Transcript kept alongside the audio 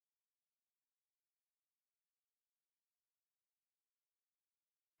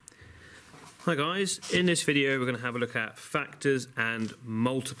Hi guys, in this video we're going to have a look at factors and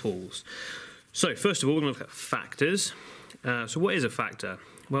multiples. So first of all we're going to look at factors. So what is a factor?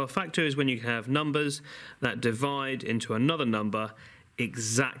 Well, a factor is when you have numbers that divide into another number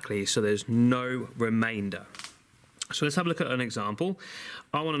exactly, so there's no remainder. So let's have a look at an example.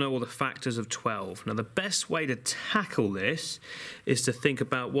 I want to know all the factors of 12. Now the best way to tackle this is to think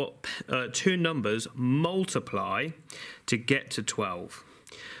about what two numbers multiply to get to 12.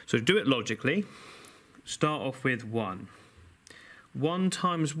 So do it logically. Start off with 1. 1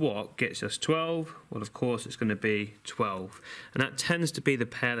 times what gets us 12? Well, of course, it's going to be 12. And that tends to be the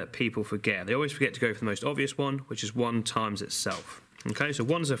pair that people forget. They always forget to go for the most obvious one, which is 1 times itself. Okay, so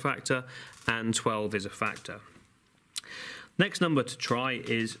 1 is a factor and 12 is a factor. Next number to try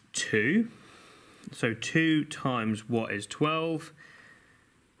is 2. So 2 times what is 12?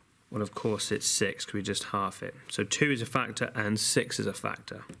 Well, of course, it's 6 because we just half it. So 2 is a factor and 6 is a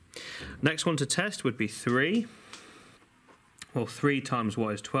factor. Next one to test would be 3. Well, 3 times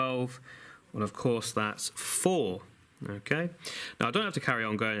what is 12? Well, of course, that's 4. Okay. Now, I don't have to carry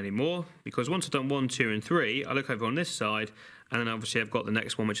on going anymore because once I've done 1, 2, and 3, I look over on this side and then obviously I've got the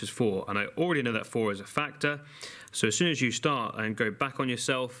next one, which is 4. And I already know that 4 is a factor. So as soon as you start and go back on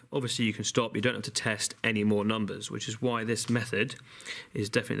yourself, obviously you can stop. You don't have to test any more numbers, which is why this method is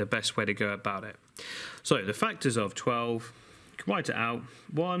definitely the best way to go about it. So the factors of 12, you can write it out.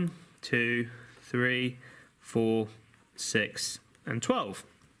 1, 2, 3, 4, 6, and 12.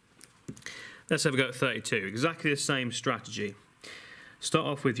 Let's have a go at 32. Exactly the same strategy. Start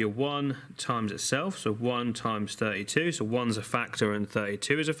off with your 1 times itself, so 1 times 32. So 1's a factor and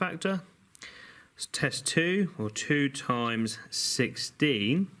 32 is a factor. Let's test 2, or 2 times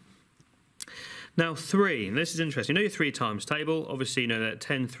 16. Now 3, and this is interesting. You know your 3 times table. Obviously you know that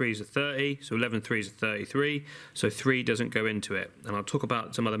 10 3s are 30, so 11 3s are 33. So 3 doesn't go into it. And I'll talk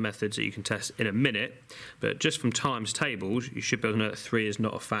about some other methods that you can test in a minute. But just from times tables, you should be able to know that 3 is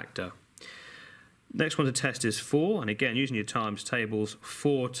not a factor. Next one to test is 4, and again using your times tables,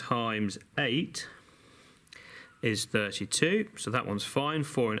 4 times 8 is 32, so that one's fine.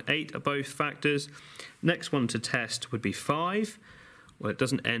 4 and 8 are both factors. Next one to test would be 5. Well, it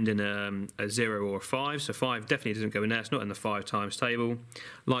doesn't end in a 0 or a 5, so 5 definitely doesn't go in there. It's not in the 5 times table.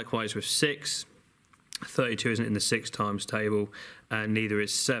 Likewise with 6, 32 isn't in the 6 times table, and neither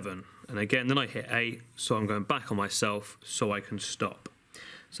is 7. And again, then I hit 8, so I'm going back on myself so I can stop.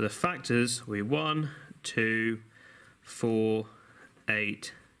 So the factors will be 1, 2, 4,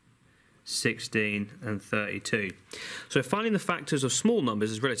 8, 16, and 32. So finding the factors of small numbers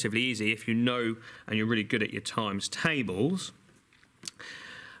is relatively easy if you know and you're really good at your times tables.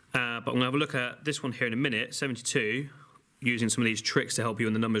 But I'm going to have a look at this one here in a minute, 72, using some of these tricks to help you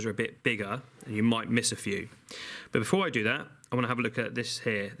when the numbers are a bit bigger and you might miss a few. But before I do that, I want to have a look at this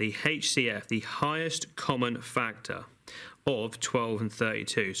here, the HCF, the highest common factor of 12 and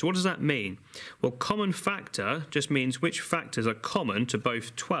 32. So what does that mean? Well, common factor just means which factors are common to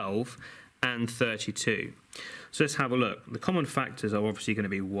both 12 and 32. So let's have a look. The common factors are obviously going to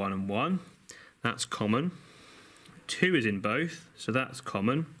be 1 and 1. That's common. 2 is in both, so that's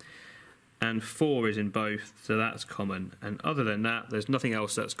common. And 4 is in both, so that's common. And other than that, there's nothing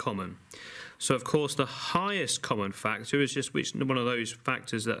else that's common. So of course the highest common factor is just which one of those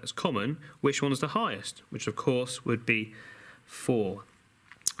factors that's common, which one's the highest, which of course would be 4.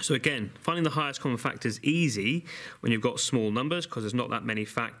 So again, finding the highest common factor is easy when you've got small numbers because there's not that many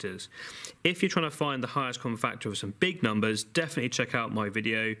factors. If you're trying to find the highest common factor of some big numbers, definitely check out my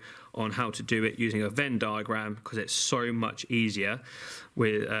video on how to do it using a Venn diagram because it's so much easier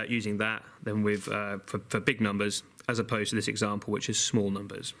with using that than with for big numbers as opposed to this example, which is small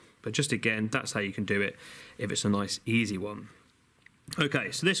numbers. But just again, that's how you can do it if it's a nice easy one.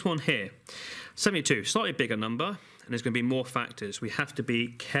 Okay, so this one here, 72, slightly bigger number, and there's going to be more factors. We have to be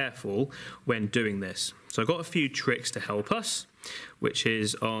careful when doing this. So I've got a few tricks to help us, which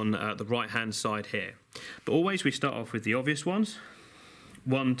is on the right-hand side here. But always we start off with the obvious ones.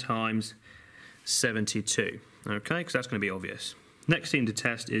 1 times 72, okay, because that's going to be obvious. Next thing to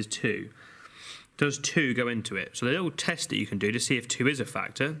test is 2. Does 2 go into it? So the little test that you can do to see if 2 is a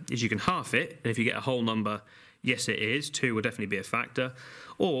factor is you can half it, and if you get a whole number, yes it is, 2 will definitely be a factor.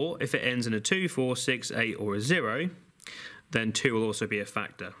 Or if it ends in a 2, 4, 6, 8 or a 0, then 2 will also be a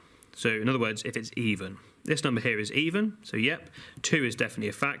factor. So in other words, if it's even. This number here is even, so yep, 2 is definitely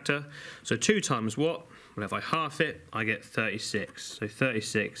a factor. So 2 times what? Well, if I half it, I get 36. So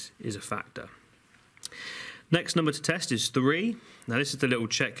 36 is a factor. Next number to test is 3. Now this is the little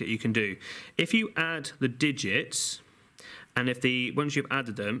check that you can do. If you add the digits And once you've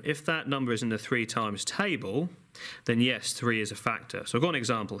added them, if that number is in the 3 times table, then yes, 3 is a factor. So I've got an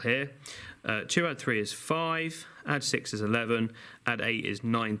example here. 2 add 3 is 5, add 6 is 11, add 8 is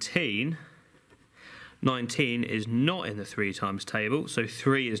 19. 19 is not in the 3 times table, so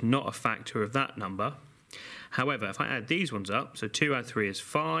 3 is not a factor of that number. However, if I add these ones up, so 2 add 3 is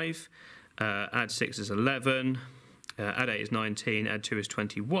 5, add 6 is 11, add 8 is 19, add 2 is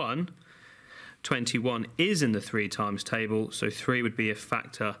 21. 21 is in the 3 times table, so 3 would be a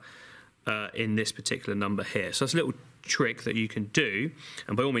factor in this particular number here. So that's a little trick that you can do,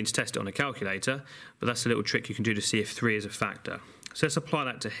 and by all means test it on a calculator, but that's a little trick you can do to see if 3 is a factor. So let's apply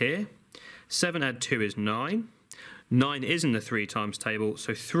that to here. 7 add 2 is 9. 9 is in the 3 times table,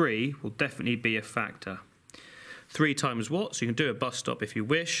 so 3 will definitely be a factor. 3 times what? So you can do a bus stop if you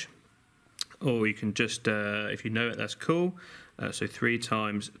wish, or you can just, if you know it, that's cool. So 3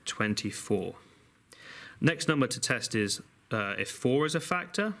 times 24. Next number to test is if 4 is a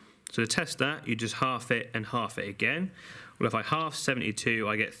factor. So to test that, you just half it and half it again. Well, if I half 72,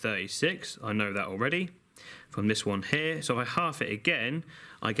 I get 36. I know that already from this one here. So if I half it again,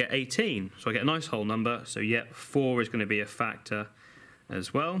 I get 18. So I get a nice whole number. So yep, 4 is going to be a factor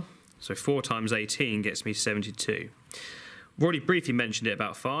as well. So 4 times 18 gets me 72. I've already briefly mentioned it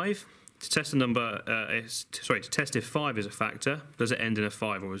about 5. To test the number, to test if 5 is a factor, does it end in a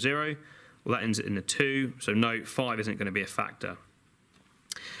 5 or a 0? Well, that ends in a 2, so no, 5 isn't going to be a factor.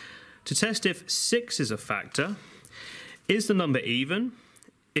 To test if 6 is a factor, is the number even?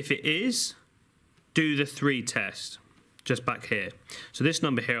 If it is, do the 3 test, just back here. So this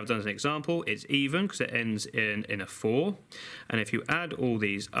number here I've done as an example, it's even because it ends in a 4. And if you add all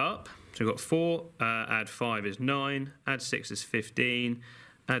these up, so we've got 4, add 5 is 9, add 6 is 15,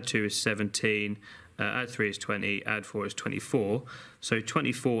 add 2 is 17, add 3 is 20, add 4 is 24. So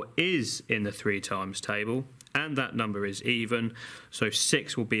 24 is in the 3 times table, and that number is even, so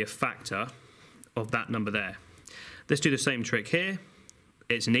 6 will be a factor of that number there. Let's do the same trick here.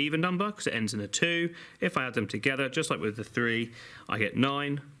 It's an even number because it ends in a 2. If I add them together, just like with the 3, I get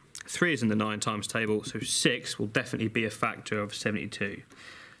 9. 3 is in the 9 times table, so 6 will definitely be a factor of 72.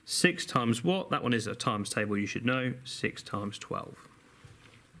 6 times what? That one is a times table, you should know. 6 times 12.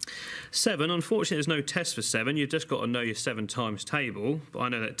 7, unfortunately there's no test for 7, you've just got to know your 7 times table, but I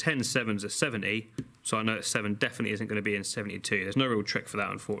know that 10 sevens are 70, so I know that 7 definitely isn't going to be in 72. There's no real trick for that,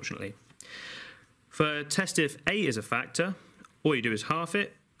 unfortunately. For test if 8 is a factor, all you do is half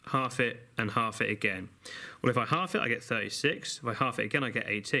it, and half it again. Well, if I half it, I get 36. If I half it again, I get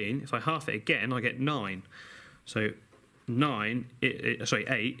 18. If I half it again, I get 9. So 8 is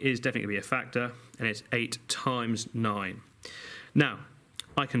definitely going to be a factor, and it's 8 times 9. Now,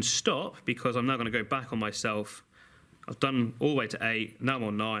 I can stop because I'm now going to go back on myself. I've done all the way to 8, now I'm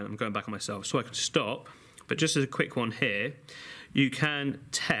on 9, I'm going back on myself, so I can stop. But just as a quick one here, you can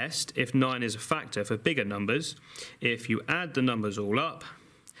test if 9 is a factor for bigger numbers. If you add the numbers all up,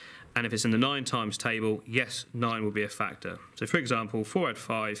 and if it's in the 9 times table, yes, 9 will be a factor. So for example, 4 add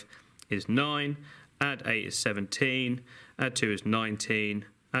 5 is 9, add 8 is 17, add 2 is 19,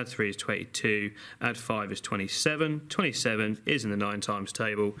 add 3 is 22, add 5 is 27. 27 is in the 9 times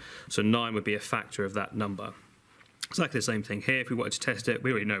table, so 9 would be a factor of that number. Exactly the same thing here. If we wanted to test it,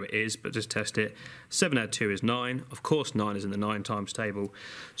 we already know it is, but just test it. 7 add 2 is 9. Of course, 9 is in the 9 times table,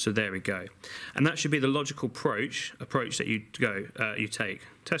 so there we go. And that should be the logical approach that you take.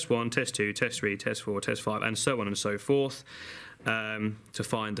 Test 1, test 2, test 3, test 4, test 5, and so on and so forth, to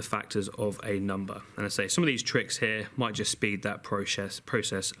find the factors of a number. And I say some of these tricks here might just speed that process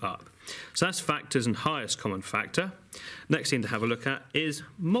up. So that's factors and highest common factor. Next thing to have a look at is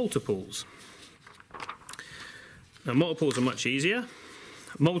multiples. Now multiples are much easier.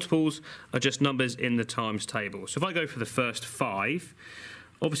 Multiples are just numbers in the times table. So if I go for the first 5,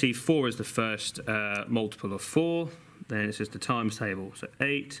 obviously 4 is the first multiple of 4, then it's just the times table. So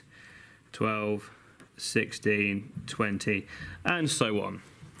 8, 12, 16, 20, and so on.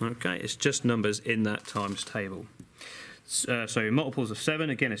 Okay, it's just numbers in that times table. So multiples of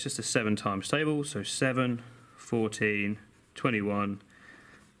 7, again, it's just a 7 times table. So 7, 14, 21,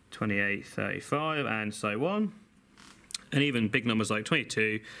 28, 35, and so on. And even big numbers like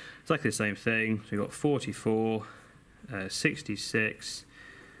 22, exactly the same thing. So you've got 44, 66,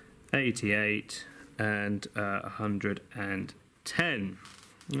 88, and 110.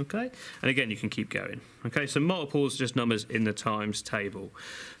 Okay, and again you can keep going. Okay, so multiples are just numbers in the times table.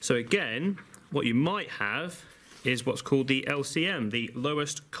 So again, what you might have is what's called the LCM, the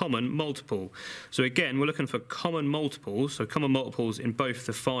lowest common multiple. So again, we're looking for common multiples, so common multiples in both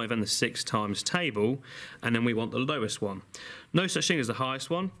the 5 and the 6 times table, and then we want the lowest one. No such thing as the highest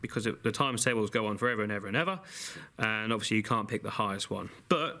one, because the times tables go on forever and ever and ever, and obviously you can't pick the highest one,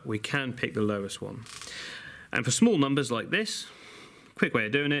 but we can pick the lowest one. And for small numbers like this, quick way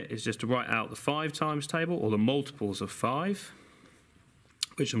of doing it is just to write out the 5 times table, or the multiples of 5,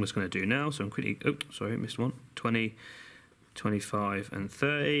 which I'm just going to do now. So I'm quickly, missed one. 20, 25 and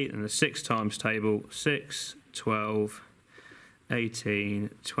 30. And the 6 times table, 6, 12, 18,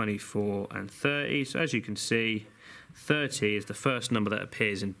 24 and 30. So as you can see, 30 is the first number that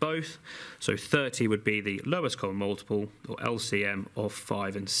appears in both. So 30 would be the lowest common multiple, or LCM, of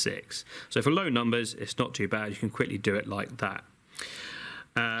 5 and 6. So for low numbers, it's not too bad. You can quickly do it like that.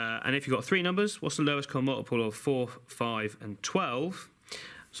 And if you've got 3 numbers, what's the lowest common multiple of 4, 5 and 12?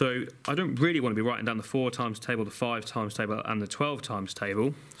 So I don't really want to be writing down the 4 times table, the 5 times table and the 12 times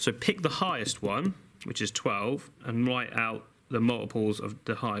table. So pick the highest one, which is 12, and write out the multiples of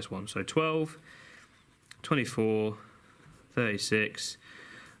the highest one. So 12, 24, 36,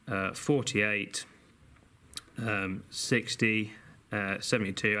 48, 60,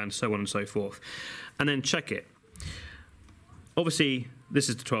 72, and so on and so forth. And then check it. Obviously, this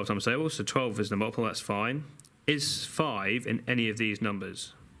is the 12 times table, so 12 is the multiple, that's fine. Is 5 in any of these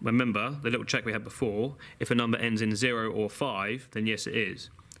numbers? Remember, the little check we had before, if a number ends in 0 or 5, then yes it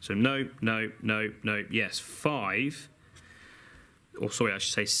is. So no, no, no, no, yes, 5, or sorry, I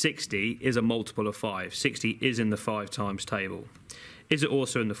should say 60 is a multiple of 5. 60 is in the 5 times table. Is it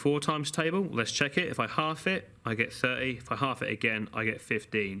also in the 4 times table? Let's check it. If I half it, I get 30. If I half it again, I get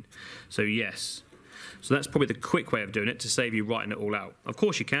 15. So yes. So that's probably the quick way of doing it to save you writing it all out. Of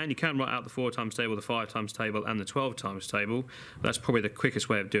course you can write out the 4 times table, the 5 times table and the 12 times table. That's probably the quickest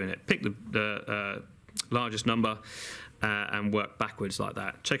way of doing it. Pick the largest number and work backwards like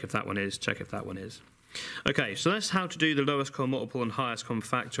that. Check if that one is, check if that one is. Okay, so that's how to do the lowest common multiple and highest common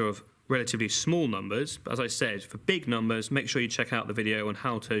factor of relatively small numbers. But as I said, for big numbers, make sure you check out the video on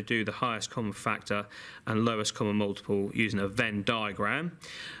how to do the highest common factor and lowest common multiple using a Venn diagram,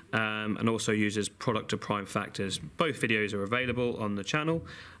 and also uses product to prime factors. Both videos are available on the channel,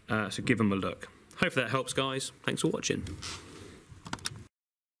 so give them a look. Hopefully that helps, guys. Thanks for watching.